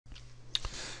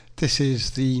This is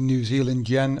the New Zealand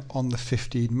yen on the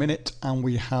 15-minute, and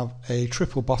we have a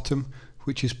triple bottom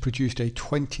which has produced a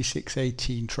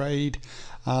 26.18 trade,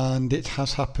 and it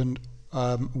has happened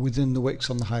within the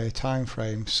wicks on the higher time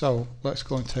frame. So let's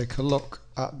go and take a look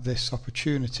at this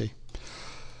opportunity.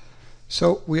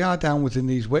 So we are down within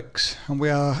these wicks, and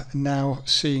we are now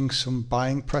seeing some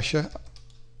buying pressure.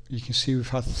 You can see we've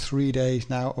had 3 days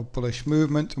now of bullish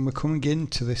movement, and we're coming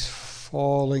into this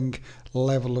falling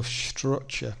level of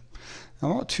structure. I'm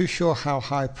not too sure how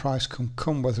high price can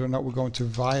come, whether or not we're going to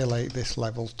violate this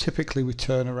level. Typically we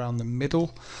turn around the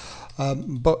middle,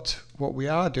 but what we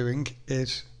are doing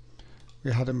is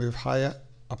we had a move higher,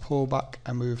 a pullback,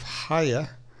 a move higher,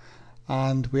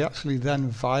 and we actually then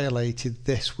violated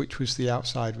this, which was the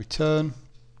outside return,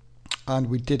 and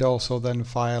we did also then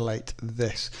violate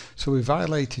this. So we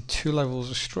violated two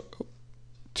levels of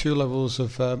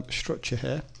structure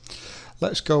here.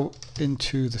 Let's go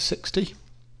into the 60.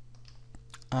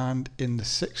 And in the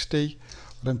 60,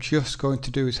 what I'm just going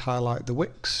to do is highlight the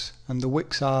wicks, and the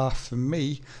wicks are, for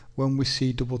me, when we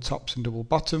see double tops and double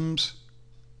bottoms.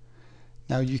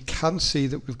 Now you can see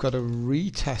that we've got a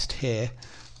retest here,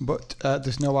 but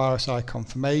there's no RSI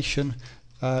confirmation,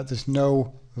 there's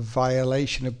no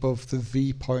violation above the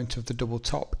V point of the double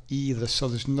top either, so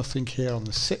there's nothing here on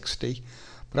the 60.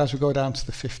 But as we go down to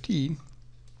the 15,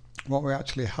 what we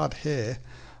actually had here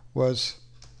was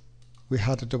we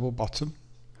had a double bottom,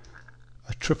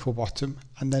 a triple bottom,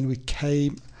 and then we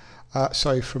came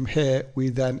from here we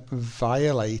then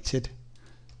violated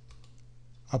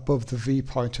above the V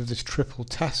point of this triple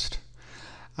test,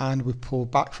 and we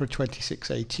pulled back for a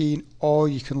 26.18, or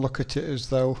you can look at it as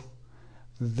though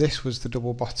this was the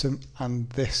double bottom and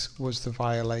this was the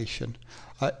violation.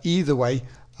 Either way,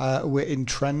 we're in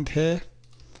trend here,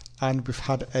 and we've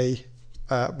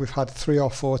had 3 or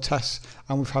 4 tests,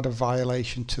 and we've had a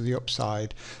violation to the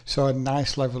upside. So a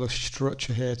nice level of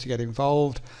structure here to get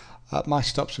involved. My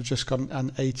stops have just gone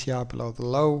an ATR below the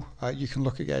low. You can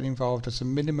look at getting involved as a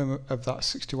minimum of that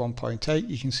 61.8.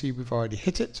 You can see we've already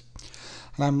hit it.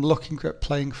 And I'm looking at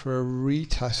playing for a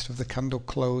retest of the candle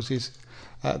closes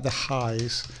at the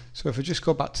highs. So if I just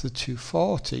go back to the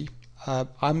 240,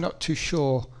 I'm not too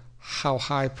sure how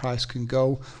high price can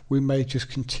go. We may just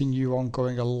continue on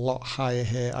going a lot higher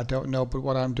here, I don't know, but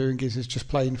what I'm doing is just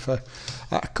playing for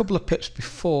a couple of pips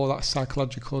before that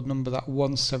psychological number, that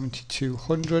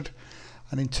 17200.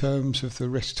 And in terms of the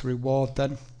risk to reward,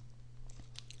 then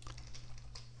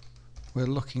we're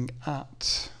looking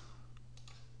at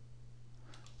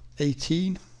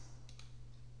 18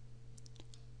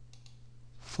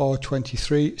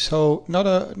 423, so not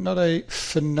a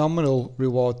phenomenal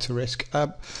reward to risk,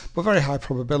 but very high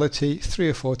probability. 3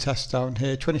 or 4 tests down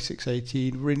here,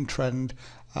 26.18, we're in trend,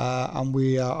 and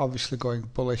we are obviously going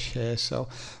bullish here, so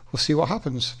we'll see what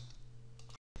happens.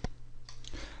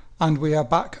 And we are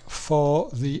back for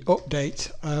the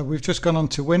update. We've just gone on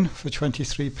to win for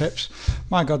 23 pips.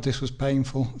 My God, this was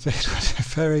painful. This was a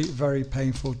very, very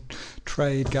painful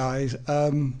trade, guys.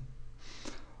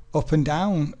 Up and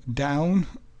down, down,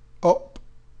 up,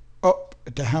 up,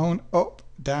 down, up,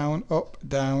 down, up,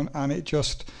 down, and it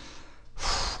just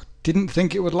didn't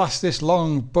think it would last this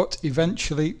long, but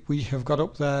eventually we have got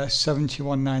up there.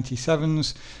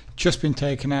 71.97s, just been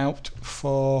taken out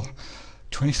for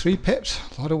 23 pips.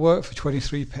 A lot of work for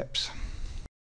 23 pips.